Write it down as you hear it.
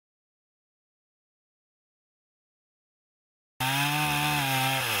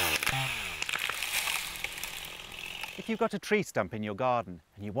If you've got a tree stump in your garden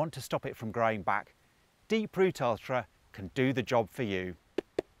and you want to stop it from growing back, Deep Root Ultra can do the job for you.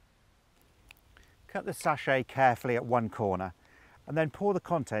 Cut the sachet carefully at one corner and then pour the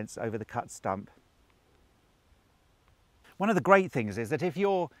contents over the cut stump. One of the great things is that if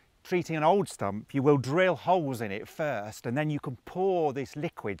you're treating an old stump, you will drill holes in it first and then you can pour this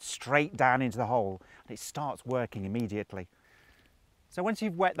liquid straight down into the hole and it starts working immediately. So once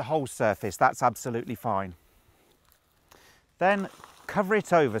you've wet the whole surface, that's absolutely fine. Then cover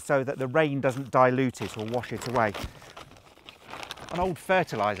it over so that the rain doesn't dilute it or wash it away. An old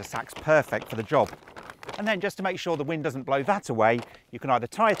fertiliser sack's perfect for the job. And then just to make sure the wind doesn't blow that away, you can either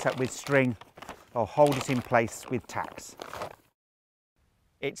tie it up with string or hold it in place with tacks.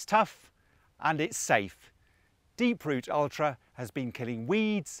 It's tough and it's safe. Deep Root Ultra has been killing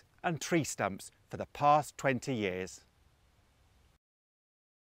weeds and tree stumps for the past 20 years.